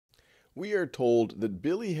We are told that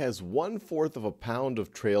Billy has 1/4 of a pound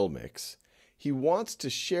of trail mix. He wants to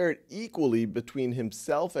share it equally between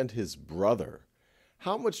himself and his brother.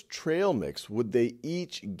 How much trail mix would they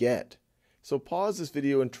each get? So pause this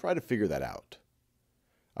video and try to figure that out.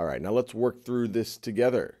 All right, now let's work through this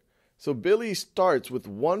together. So Billy starts with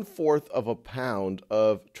 1/4 of a pound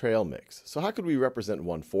of trail mix. So how could we represent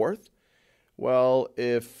 1/4? Well,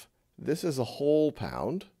 if this is a whole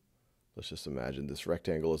pound, let's just imagine this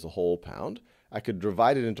rectangle is a whole pound. I could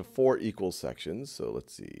divide it into 4 equal sections. So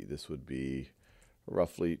let's see, this would be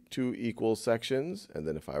roughly 2 equal sections. And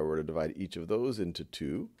then if I were to divide each of those into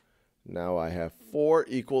 2, now I have 4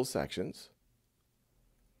 equal sections.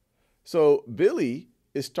 So Billy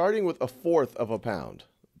is starting with 1/4 of a pound.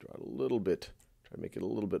 Draw it a little bit, try to make it a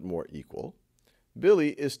little bit more equal.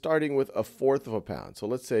 Billy is starting with 1/4 of a pound. So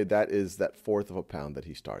let's say that is that 1/4 of a pound that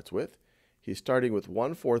he starts with. He's starting with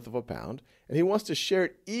 1/4 of a pound, and he wants to share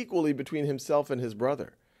it equally between himself and his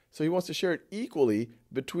brother. So he wants to share it equally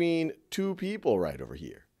between 2 people right over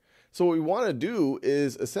here. So what we want to do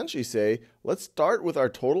is essentially say, let's start with our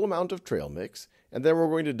total amount of trail mix, and then we're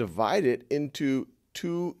going to divide it into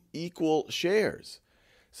 2 equal shares.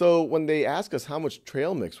 So when they ask us how much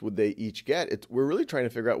trail mix would they each get, we're really trying to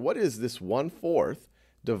figure out what is this 1/4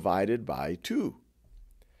 divided by 2.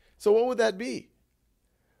 So what would that be?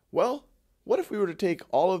 Well, what if we were to take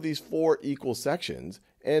all of these 4 equal sections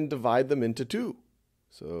and divide them into 2?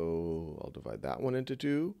 So I'll divide that one into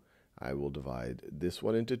 2. I will divide this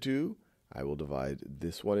one into 2. I will divide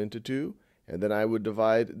this one into 2. And then I would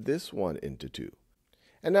divide this one into 2.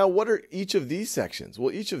 And now what are each of these sections?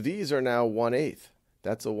 Well, each of these are now 1/8.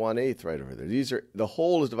 That's a 1/8 right over there. The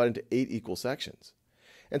whole is divided into 8 equal sections.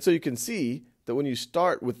 And so you can see that when you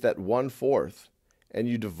start with that 1/4 and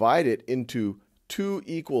you divide it into 2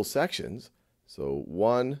 equal sections, so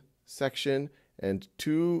 1 section and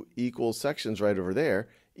 2 equal sections right over there,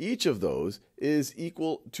 each of those is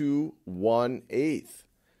equal to 1/8.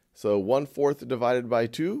 So 1/4 divided by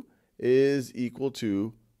 2 is equal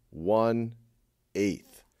to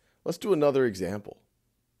 1/8. Let's do another example.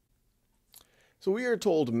 So we are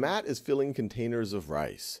told Matt is filling containers of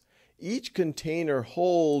rice. Each container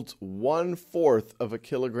holds 1/4 of a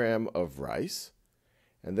kilogram of rice.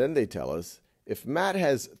 And then they tell us, if Matt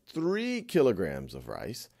has 3 kilograms of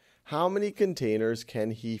rice, how many containers can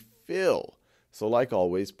he fill? So like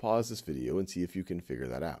always, pause this video and see if you can figure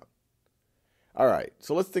that out. All right,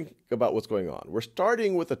 so let's think about what's going on. We're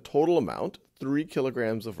starting with a total amount, 3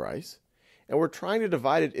 kilograms of rice, and we're trying to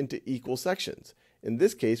divide it into equal sections. In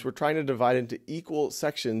this case, we're trying to divide into equal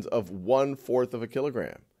sections of 1/4 of a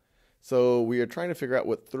kilogram. So we are trying to figure out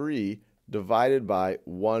what 3 divided by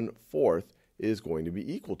 1/4 is going to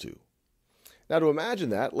be equal to. Now to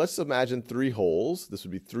imagine that, let's imagine 3 wholes. This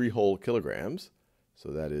would be 3 whole kilograms.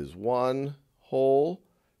 So that is 1 whole.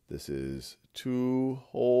 This is 2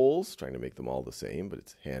 wholes, trying to make them all the same, but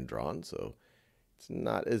it's hand-drawn, so it's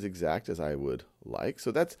not as exact as I would like.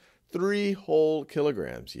 So that's 3 whole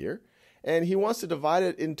kilograms here. And he wants to divide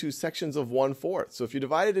it into sections of 1/4. So if you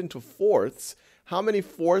divide it into fourths, how many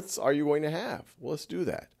fourths are you going to have? Well, let's do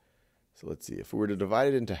that. So let's see. If we were to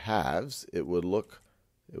divide it into halves, it would look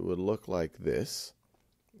like this.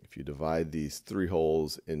 If you divide these 3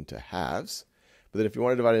 wholes into halves. But then if you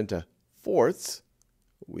want to divide it into fourths,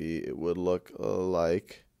 it would look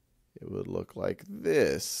like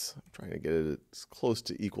this. I'm trying to get it as close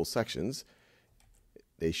to equal sections.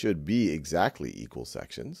 They should be exactly equal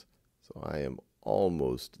sections. So I am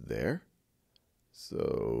almost there.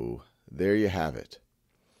 So there you have it.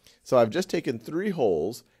 So I've just taken 3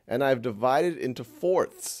 wholes and I've divided into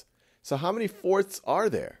fourths. So how many fourths are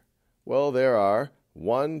there? Well, there are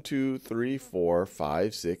 1, 2, 3, 4,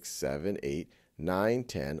 5, 6, 7, 8, 9,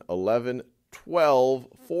 10, 11, 12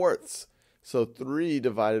 fourths. So 3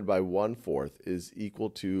 divided by 1/4 is equal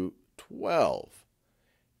to 12.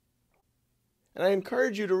 And I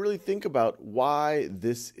encourage you to really think about why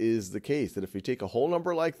this is the case, that if we take a whole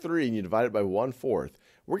number like 3 and you divide it by 1/4,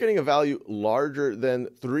 we're getting a value larger than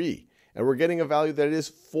 3. And we're getting a value that is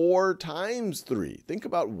 4 times 3. Think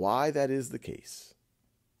about why that is the case.